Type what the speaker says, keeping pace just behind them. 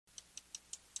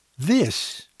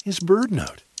This is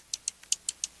BirdNote.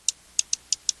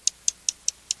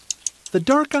 The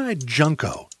dark-eyed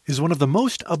junco is one of the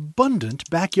most abundant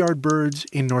backyard birds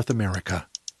in North America.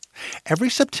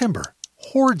 Every September,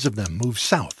 hordes of them move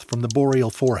south from the boreal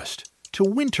forest to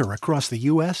winter across the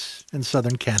U.S. and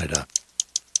southern Canada.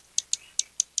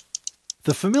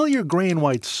 The familiar gray and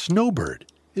white snowbird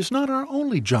is not our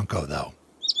only junco, though.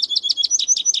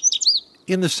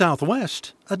 In the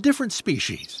Southwest, a different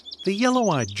species, the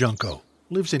yellow-eyed junco,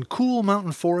 lives in cool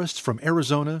mountain forests from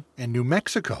Arizona and New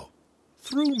Mexico,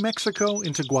 through Mexico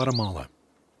into Guatemala.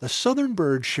 The southern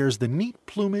bird shares the neat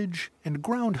plumage and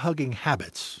ground-hugging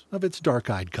habits of its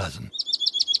dark-eyed cousin.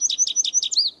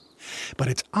 But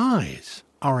its eyes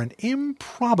are an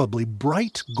improbably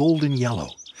bright golden yellow,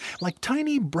 like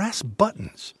tiny brass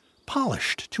buttons,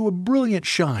 polished to a brilliant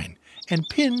shine and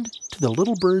pinned to the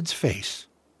little bird's face.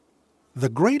 The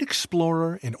great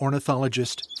explorer and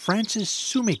ornithologist Francis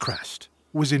Sumichrast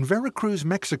was in Veracruz,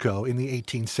 Mexico in the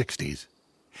 1860s.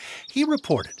 He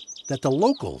reported that the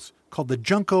locals called the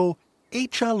junco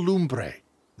Echa Lumbre,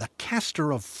 the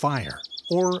caster of fire,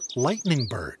 or lightning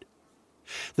bird.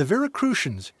 The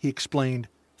Veracruzans, he explained,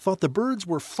 thought the birds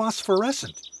were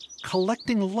phosphorescent,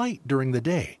 collecting light during the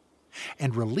day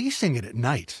and releasing it at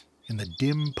night in the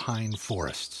dim pine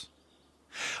forests.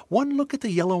 One look at the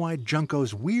yellow-eyed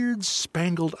junco's weird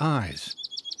spangled eyes,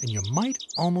 and you might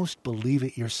almost believe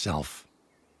it yourself.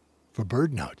 For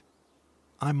BirdNote,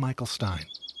 I'm Michael Stein.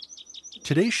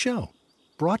 Today's show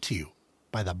brought to you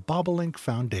by the Bobolink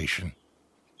Foundation.